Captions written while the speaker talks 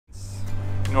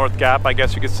north gap, I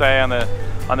guess you could say, on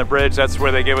the bridge. That's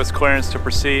where they gave us clearance to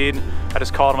proceed. I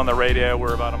just called them on the radio.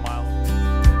 We're about a mile.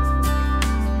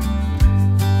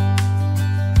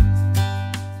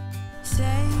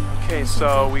 Okay,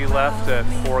 so we left at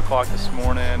 4 o'clock this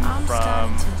morning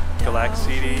from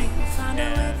Galaxidi,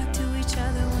 and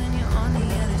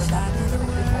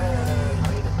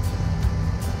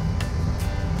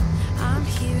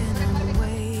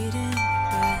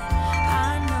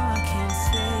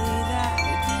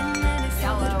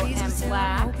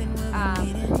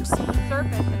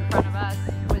surface in front of us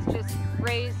was just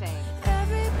grazing.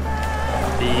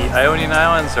 The Ionian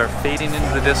Islands are fading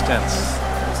into the distance.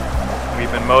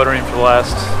 We've been motoring for the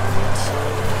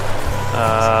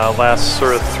last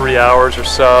sort of 3 hours or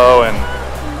so, and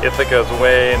Ithaca is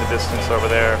way in the distance over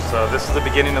there. So this is the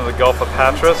beginning of the Gulf of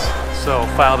Patras. So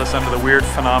file this under the weird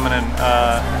phenomenon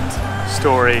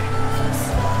story.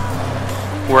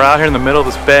 We're out here in the middle of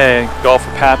this bay, Gulf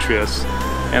of Patras,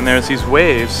 and there's these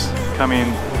waves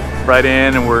coming right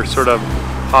in, and we're sort of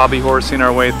hobby horsing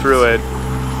our way through it.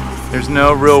 There's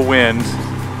no real wind,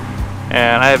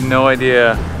 and I have no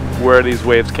idea where these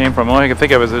waves came from. The only thing I can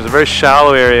think of is there's a very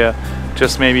shallow area,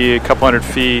 just maybe a couple hundred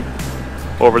feet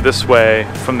over this way.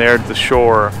 From there to the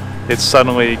shore, it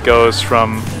suddenly goes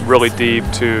from really deep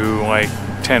to like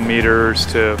 10 meters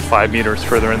to 5 meters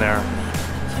further in there.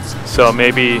 So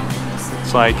maybe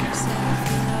it's like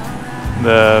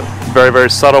the very,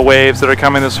 very subtle waves that are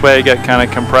coming this way get kind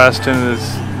of compressed into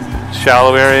this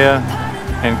shallow area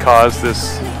and cause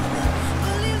this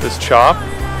chop.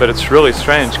 But it's really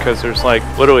strange because there's like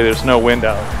literally there's no wind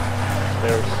out.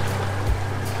 There's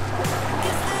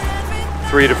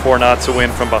 3 to 4 knots of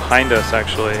wind from behind us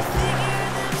actually.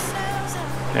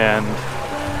 And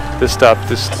this stuff,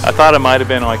 I thought it might have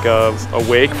been like a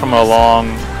wake from a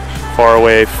long, far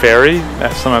away ferry.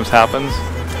 That sometimes happens.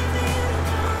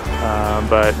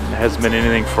 But it hasn't been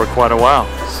anything for quite a while.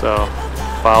 So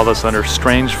file this under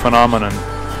strange phenomenon.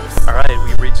 All right,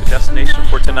 we've reached a destination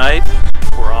for tonight.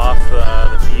 We're off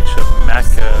the beach of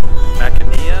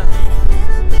Macania,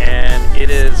 and it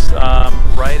is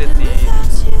right at the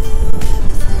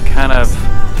kind of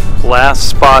last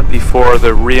spot before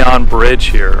the Rion Bridge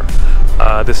here.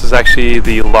 This is actually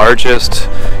the largest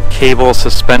cable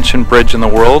suspension bridge in the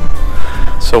world,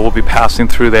 so we'll be passing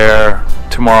through there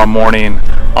tomorrow morning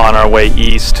on our way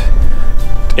east.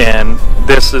 And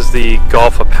this is the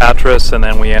Gulf of Patras, and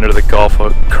then we enter the Gulf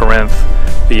of Corinth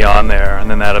beyond there, and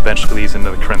then that eventually leads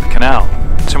into the Corinth Canal.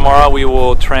 Tomorrow we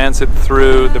will transit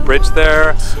through the bridge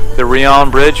there, the Rion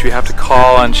Bridge. You have to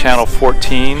call on channel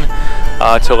 14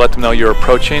 to let them know you're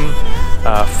approaching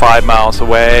 5 miles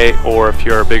away, or if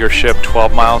you're a bigger ship,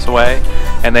 12 miles away.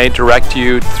 And they direct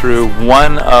you through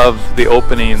one of the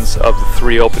openings of the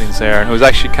 3 openings there. And it was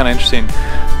actually kind of interesting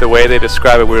the way they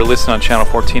describe it. We were listening on channel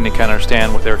 14 to kind of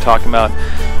understand what they were talking about.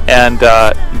 And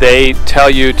they tell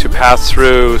you to pass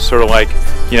through sort of like,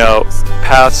 you know,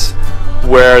 pass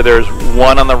where there's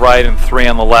 1 on the right and 3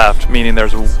 on the left, meaning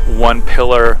there's 1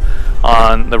 pillar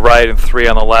on the right and 3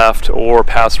 on the left, or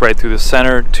pass right through the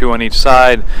center, 2 on each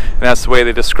side. And that's the way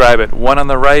they describe it: 1 on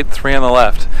the right, 3 on the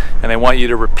left. And they want you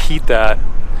to repeat that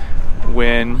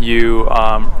when you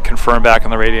confirm back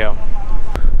on the radio.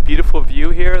 Beautiful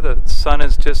view here. The sun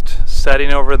is just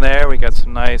setting over there. We got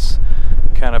some nice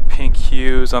kind of pink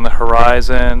hues on the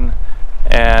horizon,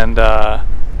 and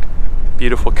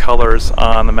beautiful colors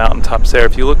on the mountaintops there.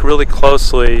 If you look really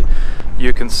closely,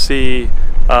 you can see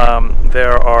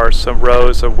there are some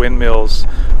rows of windmills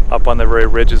up on the very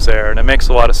ridges there, and it makes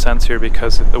a lot of sense here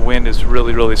because the wind is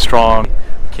really, really strong.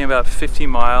 We came about 50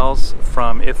 miles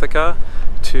from Ithaca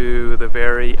to the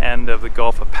very end of the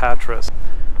Gulf of Patras.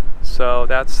 So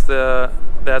that's the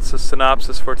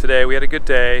synopsis for today. We had a good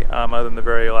day, other than the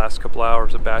very last couple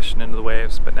hours of bashing into the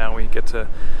waves, but now we get to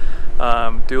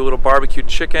do a little barbecue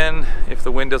chicken if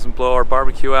the wind doesn't blow our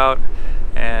barbecue out,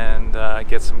 and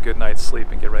get some good night's sleep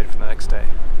and get ready for the next day.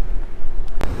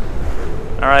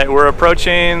 Alright, we're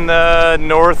approaching the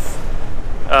north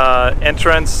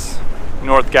entrance,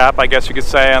 north gap, I guess you could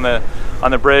say, on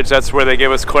the bridge. That's where they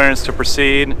gave us clearance to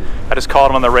proceed. I just called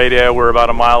them on the radio. We're about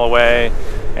a mile away,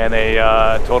 and they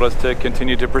told us to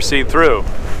continue to proceed through.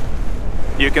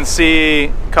 You can see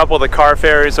a couple of the car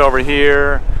ferries over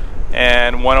here,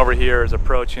 and one over here is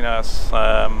approaching us.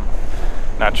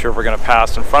 Not sure if we're going to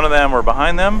pass in front of them or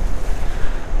behind them,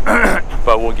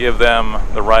 but we'll give them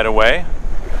the right of way.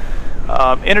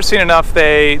 Interesting enough,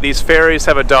 these ferries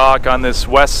have a dock on this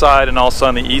west side and also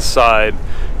on the east side,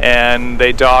 and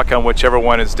they dock on whichever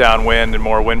one is downwind and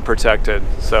more wind protected.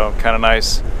 So kind of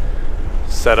nice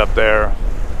setup there.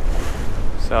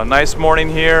 So nice morning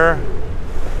here.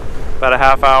 About a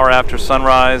half hour after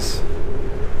sunrise,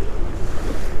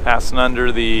 passing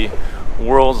under the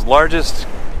world's largest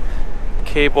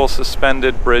cable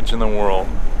suspended bridge in the world.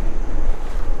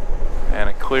 And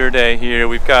a clear day here.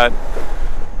 We've got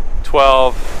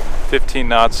 12, 15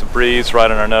 knots of breeze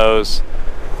right on our nose,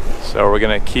 so we're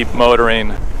gonna keep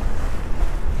motoring.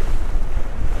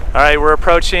 Alright, we're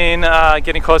approaching,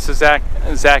 getting close to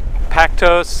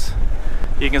Navpaktos.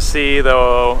 You can see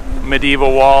the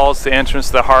medieval walls, the entrance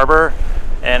to the harbor,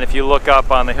 and if you look up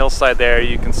on the hillside there,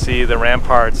 you can see the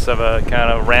ramparts of a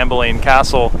kind of rambling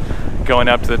castle going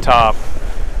up to the top.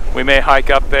 We may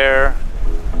hike up there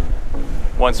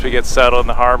once we get settled in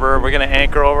the harbor. We're going to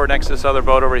anchor over next to this other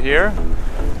boat over here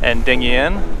and dinghy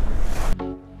in.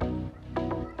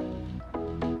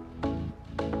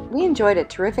 We enjoyed a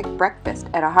terrific breakfast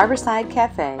at a harborside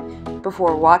cafe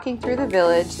before walking through the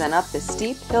village, then up the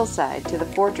steep hillside to the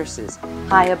fortresses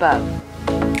high above.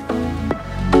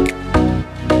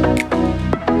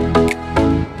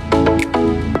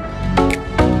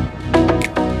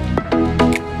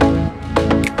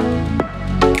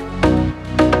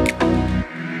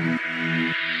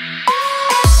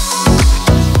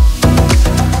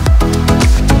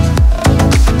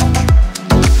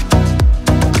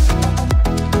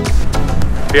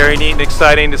 Very neat and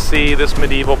exciting to see this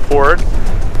medieval port.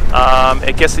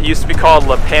 I guess it used to be called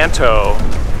Lepanto,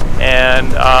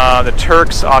 and the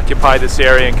Turks occupied this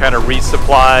area and kind of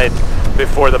resupplied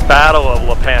before the Battle of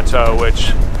Lepanto,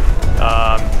 which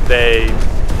they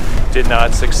did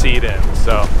not succeed in.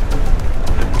 So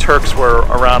the Turks were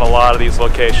around a lot of these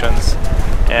locations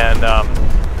and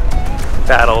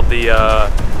battled the,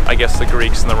 I guess, the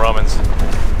Greeks and the Romans.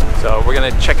 So we're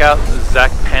going to check out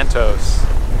Navpaktos.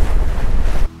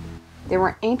 There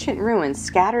were ancient ruins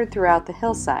scattered throughout the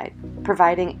hillside,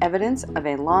 providing evidence of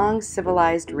a long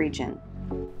civilized region.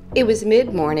 It was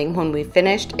mid-morning when we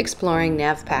finished exploring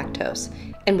Navpaktos,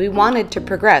 and we wanted to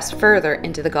progress further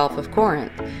into the Gulf of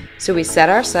Corinth, so we set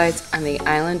our sights on the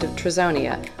island of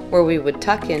Trizonia, where we would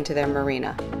tuck into their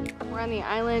marina. We're on the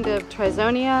island of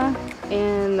Trizonia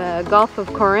in the Gulf of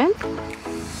Corinth.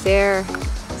 There,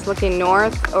 it's looking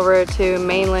north over to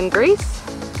mainland Greece.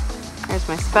 There's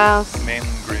my spouse.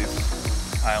 Mainland Greece.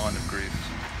 Island of Greece.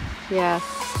 Yes.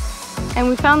 And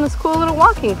we found this cool little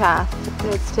walking path.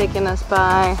 It's taken us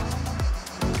by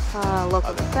a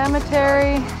local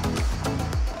cemetery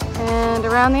and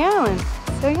around the island.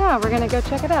 So yeah, we're gonna go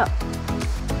check it out.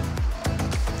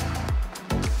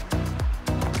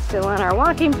 Still on our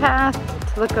walking path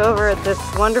to look over at this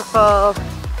wonderful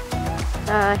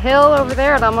hill over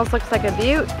there. It almost looks like a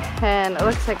butte, and it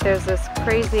looks like there's this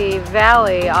crazy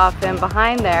valley off in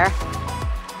behind there.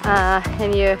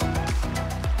 And you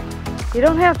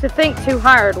don't have to think too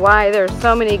hard why there's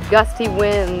so many gusty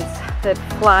winds that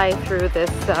fly through this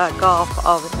gulf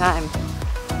all the time.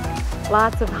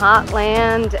 Lots of hot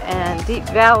land and deep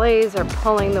valleys are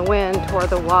pulling the wind toward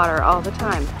the water all the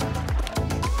time.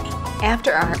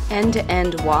 After our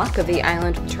end-to-end walk of the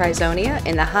island of Trizonia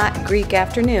in the hot Greek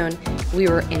afternoon, we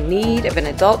were in need of an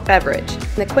adult beverage.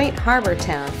 The quaint harbor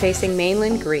town facing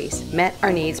mainland Greece met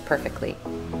our needs perfectly.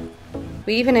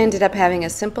 We even ended up having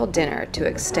a simple dinner to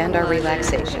extend our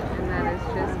relaxation. And that is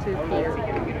just too cute.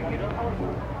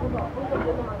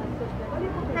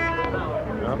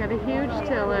 And he's got a huge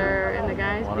tiller, and the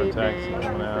guy's beeping. And he's like,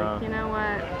 you know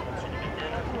what?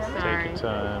 Sorry. Take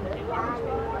your time.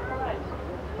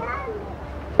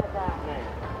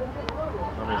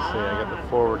 Let me see, I got the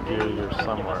forward gear here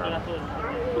somewhere.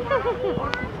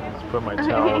 Let's put my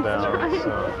towel down.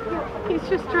 So. He's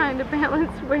just trying to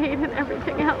balance weight and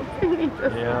everything else. He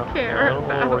doesn't care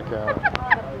about. It'll work out.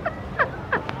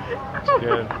 It's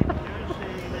good.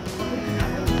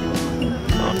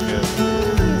 Sounds good.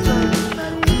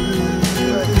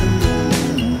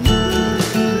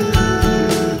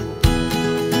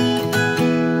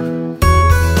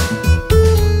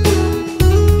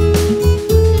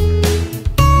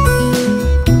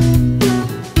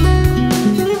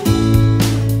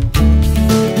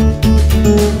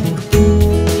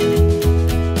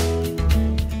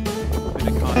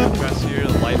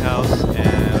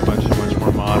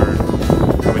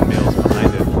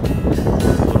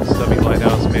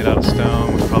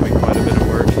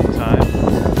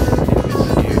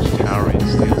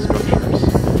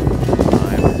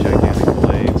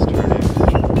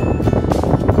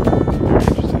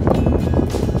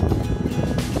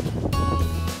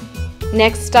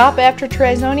 Next stop after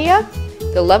Trizonia,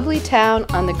 the lovely town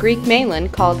on the Greek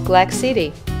mainland called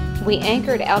Galaxidi. We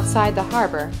anchored outside the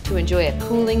harbor to enjoy a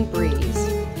cooling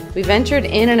breeze. We ventured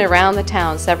in and around the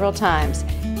town several times.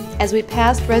 As we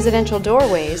passed residential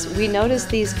doorways, we noticed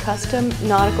these custom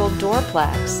nautical door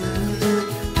plaques.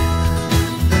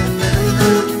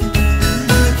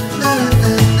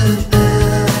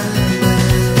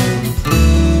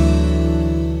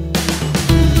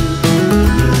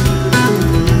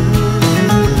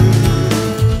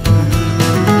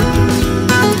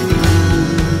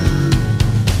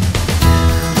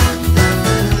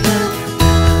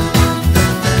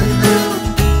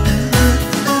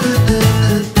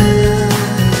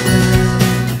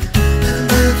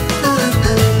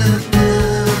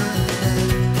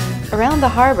 Around the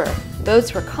harbor,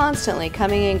 boats were constantly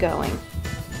coming and going.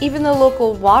 Even the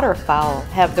local waterfowl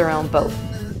have their own boat.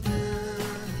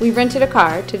 We rented a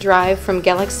car to drive from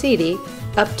Galaxidi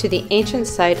up to the ancient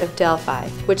site of Delphi,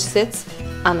 which sits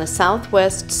on the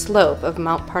southwest slope of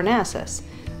Mount Parnassus.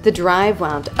 The drive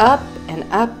wound up and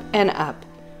up and up.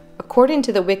 According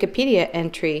to the Wikipedia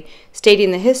entry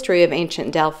stating the history of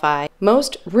ancient Delphi,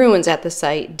 most ruins at the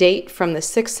site date from the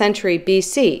 6th century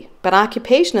BC, but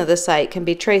occupation of the site can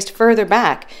be traced further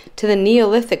back to the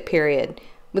Neolithic period,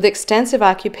 with extensive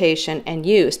occupation and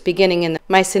use beginning in the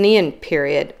Mycenaean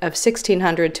period of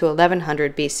 1600 to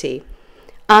 1100 BC.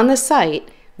 On the site,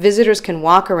 visitors can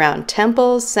walk around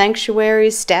temples,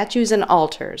 sanctuaries, statues, and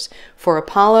altars for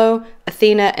Apollo,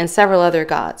 Athena, and several other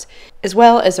gods, as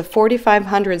well as a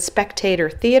 4,500 spectator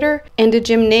theater and a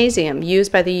gymnasium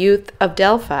used by the youth of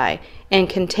Delphi and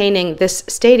containing this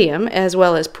stadium, as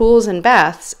well as pools and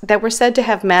baths that were said to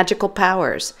have magical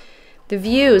powers. The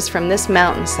views from this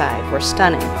mountainside were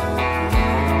stunning.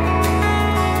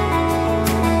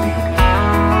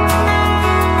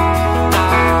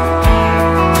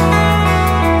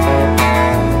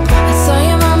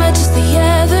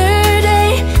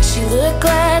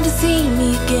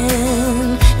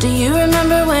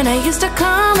 To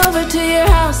come over to your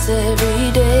house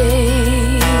every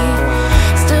day.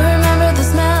 Still remember the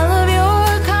smell of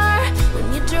your car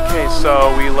when you drove. Okay,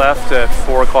 so we left at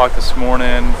 4 o'clock this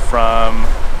morning from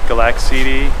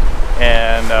Galaxidi,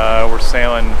 and we're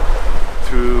sailing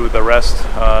through the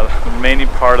remaining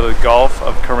part of the Gulf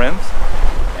of Corinth.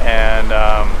 And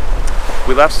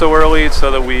we left so early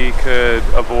so that we could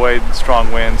avoid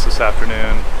strong winds this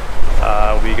afternoon.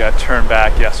 We got turned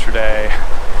back yesterday.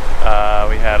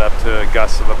 We had up to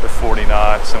gusts of up to 40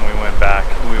 knots, and we went back.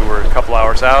 We were a couple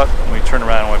hours out, and we turned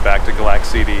around and went back to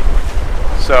Galaxidi.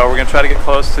 So we're going to try to get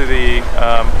close to the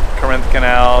Corinth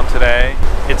Canal today.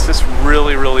 It's just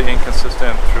really, really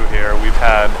inconsistent through here. We've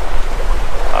had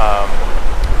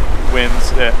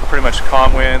winds, pretty much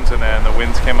calm winds, and then the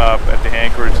winds came up at the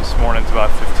anchorage this morning to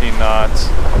about 15 knots,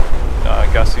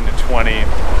 gusting to 20.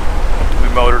 We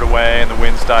motored away, and the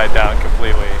winds died down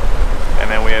completely. And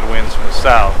then we had winds from the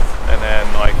south, and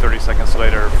then like 30 seconds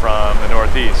later from the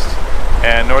northeast.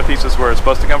 And northeast is where it's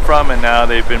supposed to come from, and now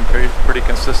they've been pretty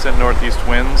consistent northeast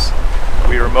winds.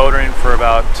 We were motoring for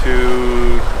about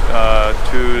two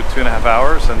and a half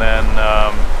hours, and then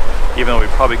even though we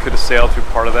probably could have sailed through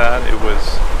part of that, it was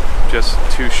just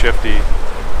too shifty.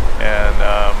 And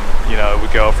you know, it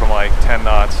would go from like 10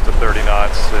 knots to 30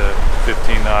 knots to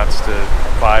 15 knots to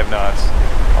 5 knots,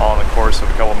 all in the course of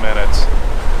a couple minutes.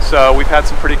 So we've had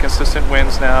some pretty consistent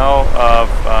winds now of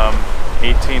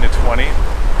 18 to 20.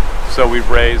 So we've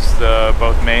raised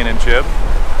both main and jib,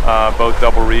 both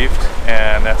double reefed,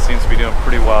 and that seems to be doing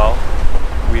pretty well.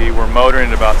 We were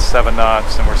motoring at about 7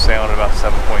 knots, and we're sailing at about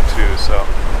 7.2. So,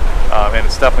 and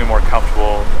it's definitely more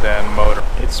comfortable than motor.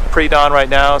 It's pre-dawn right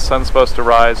now. Sun's supposed to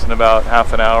rise in about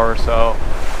half an hour or so,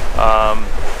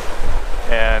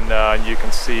 and you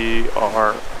can see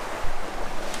our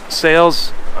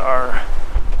sails are.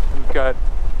 We've got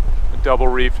a double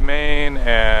reefed main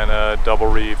and a double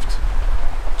reefed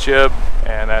jib,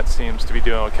 and that seems to be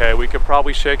doing okay. We could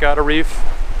probably shake out a reef,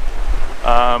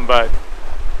 but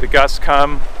the gusts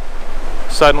come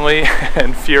suddenly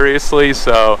and furiously,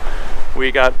 so we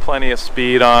got plenty of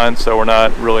speed on, so we're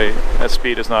not really, that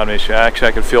speed is not an issue. Actually,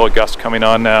 I can feel a gust coming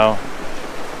on now,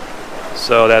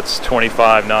 so that's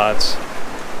 25 knots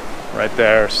right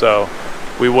there, so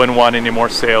we wouldn't want any more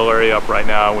sail area up right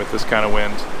now with this kind of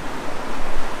wind.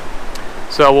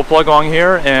 So we'll plug along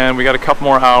here, and we got a couple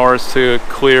more hours to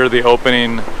clear the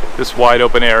opening, this wide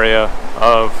open area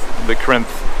of the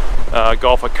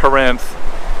Gulf of Corinth,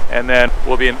 and then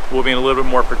we'll be in a little bit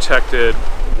more protected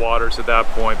waters at that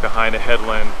point, behind a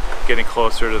headland, getting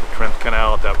closer to the Corinth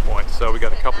Canal at that point. So we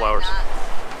got a couple hours.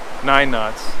 9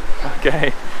 knots.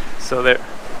 Okay. So there.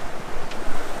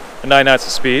 9 knots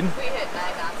of speed. We hit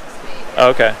 9 knots of speed. Oh,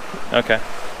 okay. Okay.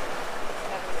 7,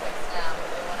 6 down.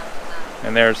 We went up to 9.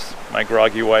 And there's my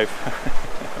groggy wife.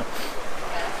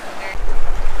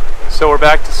 So we're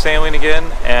back to sailing again,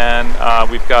 and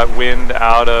we've got wind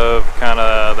out of kind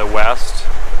of the west,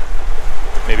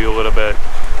 maybe a little bit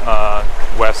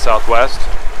west-southwest.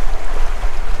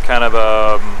 Kind of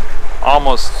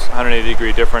almost 180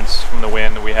 degree difference from the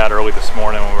wind that we had early this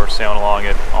morning when we were sailing along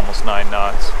at almost 9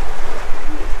 knots.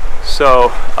 So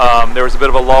there was a bit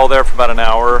of a lull there for about an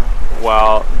hour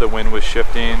while the wind was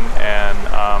shifting, and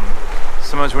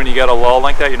sometimes when you get a lull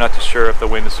like that, you're not too sure if the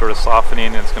wind is sort of softening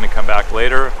and it's going to come back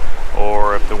later,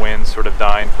 or if the wind's sort of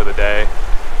dying for the day.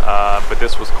 But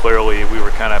this was clearly, we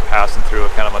were kind of passing through a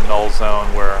kind of a null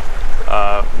zone where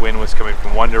Wind was coming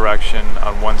from one direction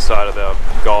on one side of the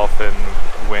Gulf, and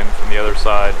wind from the other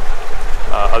side,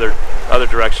 other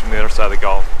direction from the other side of the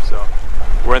Gulf. So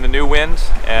we're in the new wind,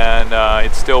 and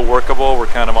it's still workable. We're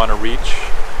kind of on a reach,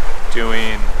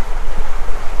 doing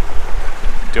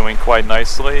quite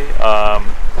nicely.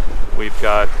 We've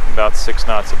got about 6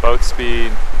 knots of boat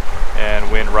speed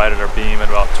and wind right at our beam at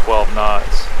about 12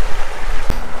 knots.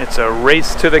 It's a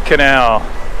race to the canal.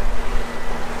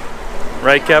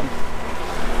 Right, Keb?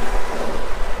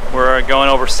 We're going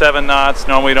over 7 knots.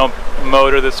 Normally we don't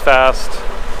motor this fast.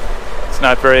 It's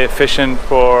not very efficient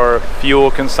for fuel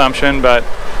consumption, but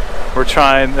we're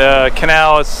trying. The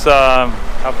canal is,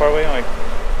 how far away? Like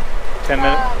 10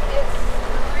 minutes?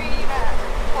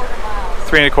 It's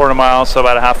 3.25 miles. 3.25 miles, so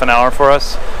about a half an hour for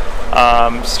us.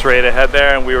 Straight ahead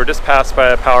there, and we were just passed by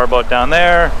a powerboat down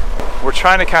there. We're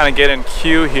trying to kind of get in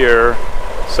queue here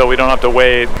so we don't have to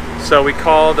wait. So we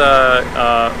called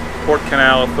Port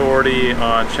Canal Authority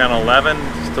on Channel 11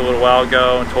 just a little while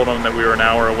ago and told them that we were an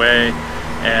hour away,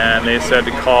 and they said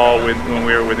to call when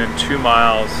we were within 2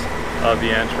 miles of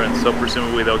the entrance. So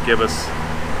presumably they'll give us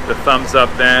the thumbs up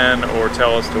then, or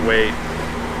tell us to wait.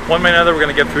 One way or another we're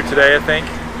going to get through today, I think.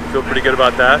 Feel pretty good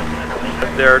about that.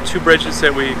 There are 2 bridges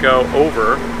that we go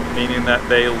over, meaning that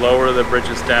they lower the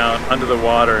bridges down under the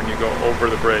water and you go over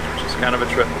the bridge, which is kind of a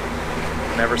trip.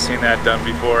 Never seen that done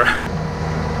before.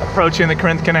 Approaching the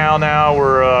Corinth Canal now.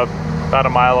 We're about a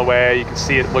mile away. You can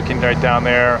see it looking right down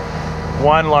there.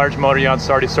 One large motor yacht's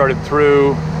already started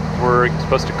through. We're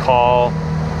supposed to call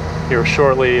here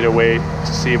shortly to wait to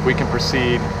see if we can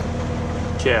proceed.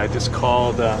 Okay, I just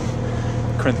called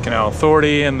Corinth Canal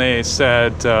Authority, and they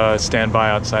said stand by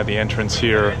outside the entrance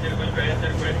here.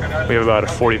 We have about a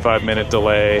 45-minute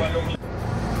delay.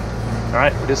 All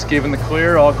right, we're just giving the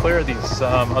clear, all clear. These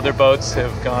other boats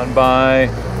have gone by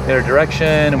the other direction,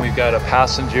 and we've got a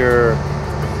passenger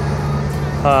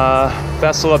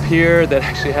vessel up here that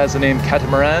actually has the name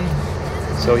Catamaran.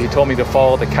 So he told me to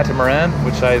follow the Catamaran,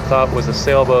 which I thought was a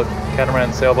sailboat,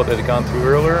 catamaran sailboat that had gone through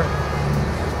earlier,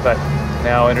 but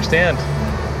now I understand.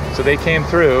 So they came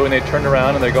through and they turned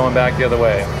around and they're going back the other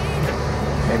way.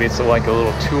 Maybe it's like a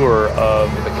little tour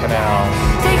of the canal.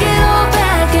 Take it all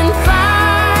back and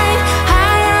fly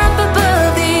high up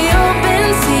above the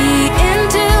open sea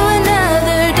into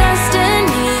another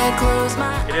destiny. I close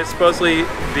my eyes. It is supposedly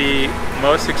the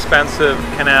most expensive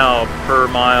canal per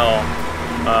mile,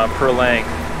 per length,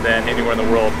 than anywhere in the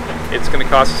world. It's going to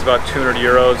cost us about 200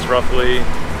 euros roughly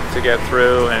to get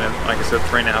through, and like I said,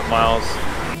 3.5 miles.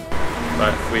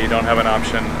 But we don't have an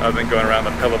option other than going around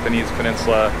the Peloponnese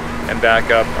Peninsula and back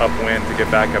up upwind to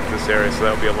get back up to this area, so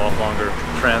that'll be a lot longer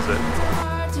transit.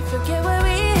 Hard to forget what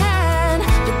we had,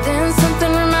 but then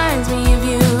something reminds me of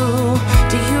you.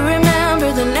 Do you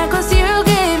remember the necklace you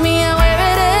gave me? I wear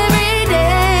it every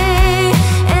day.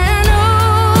 And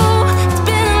oh, it's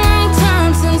been a long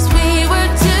time since we were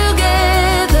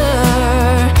together,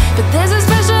 but there's a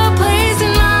special place in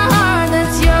my heart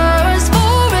that's yours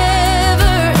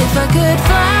forever. If I could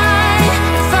fly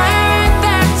right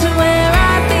back to where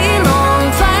I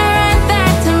belong, fly right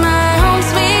back to my home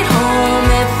sweet home.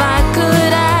 If I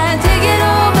could, I'd take it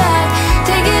all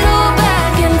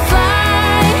back and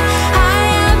fly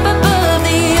high up above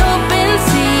the open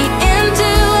sea into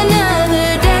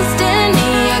another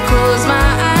destiny. I close my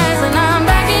eyes and I'm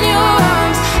back in your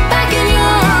arms,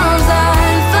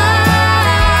 I'd fly.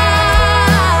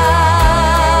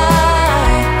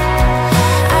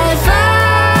 I'd fly.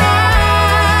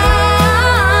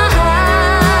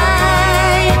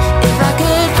 If I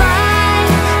could fly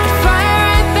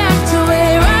right back to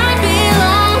where I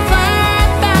belong, fly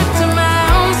right back to my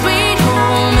home sweet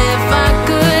home. If I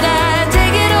could, I'd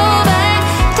take it all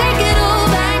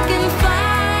back and fly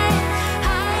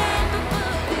high up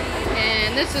above.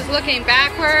 And this is looking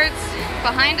backwards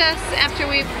behind us after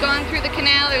we've gone through the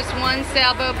canal. There's one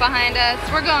sailboat behind us.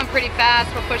 We're going pretty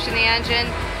fast. We're pushing the engine,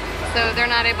 so they're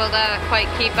not able to quite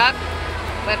keep up.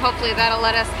 But hopefully that'll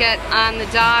let us get on the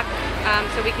dock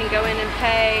so we can go in and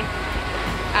pay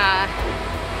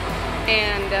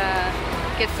and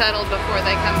get settled before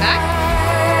they come back.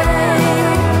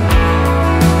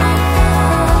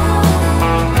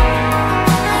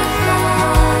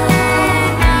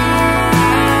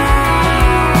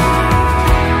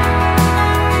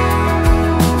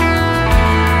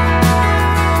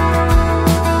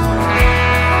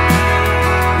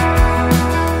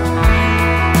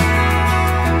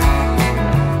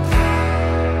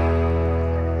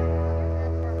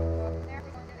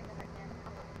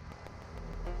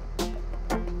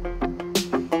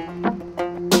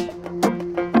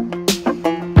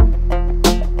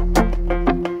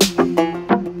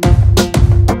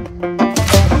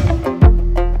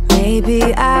 Maybe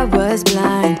I was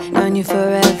blind, known you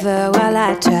forever while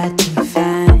I tried to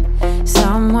find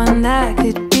someone that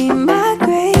could be my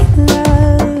great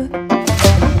love.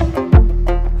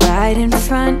 Right in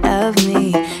front of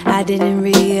me, I didn't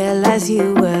realize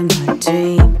you were my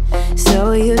dream,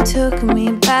 so you took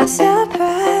me by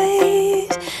surprise.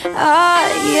 Oh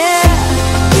yeah,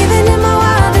 even in my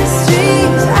wildest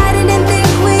dreams, I didn't think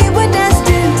we were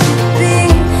destined to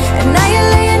be. And now you're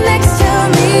laying next to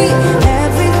me,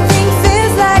 everything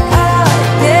feels like oh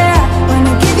yeah. When I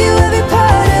give you every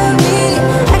part of me,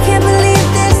 I can't believe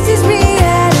this is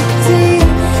reality.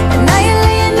 And now you're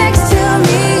laying next to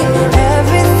me,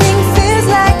 everything feels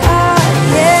like oh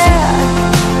yeah.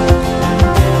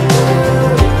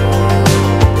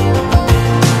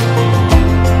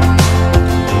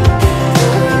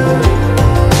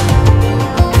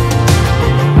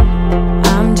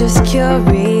 I'm just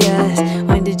curious,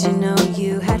 when did you know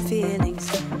you had feelings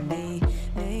for me?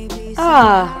 Maybe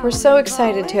We're so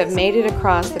excited to have made it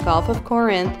across the Gulf of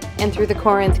Corinth and through the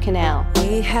Corinth Canal.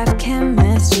 we have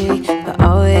chemistry, but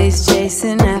always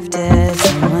chasing after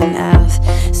someone else.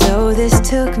 So this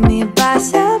took me by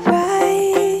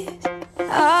surprise.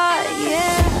 Oh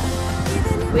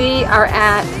yeah. We are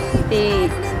at the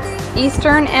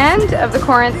eastern end of the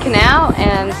Corinth Canal,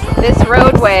 and this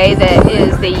roadway that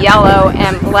is the yellow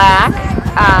and black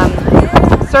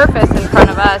surface in front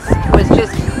of us was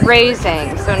just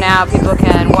raising, so now people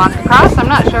can walk across. I'm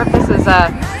not sure if this is a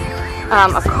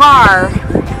car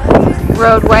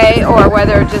roadway or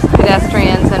whether just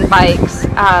pedestrians and bikes.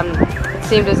 It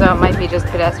seemed as though it might be just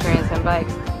pedestrians and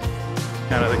bikes.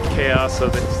 Kind of the chaos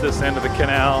of this end of the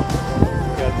canal.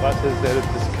 We got buses that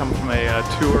have just come from a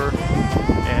tour,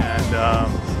 and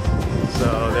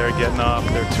so they're getting off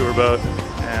their tour boat,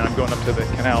 and I'm going up to the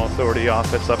Canal Authority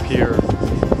office up here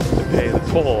to pay the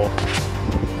toll,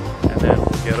 and then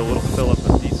we'll get a little fill up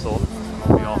of diesel and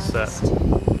we'll be all set.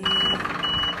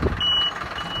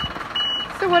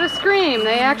 So what a scream!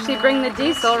 They actually bring the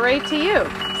diesel right to you.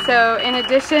 So in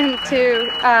addition to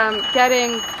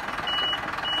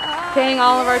paying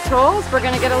all of our tolls, we're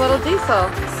going to get a little diesel.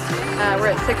 We're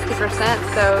at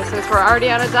 60%, so since we're already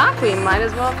on a dock, we might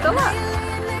as well fill up.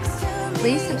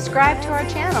 Please subscribe to our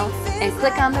channel and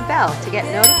click on the bell to get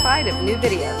notified of new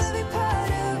videos.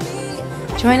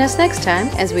 Join us next time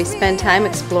as we spend time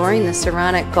exploring the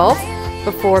Saronic Gulf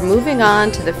before moving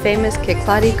on to the famous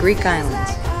Kykladi Greek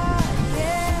islands.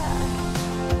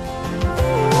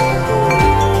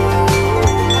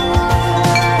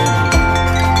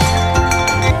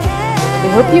 We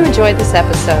hope you enjoyed this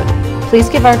episode. Please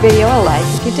give our video a like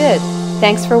if you did.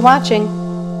 Thanks for watching.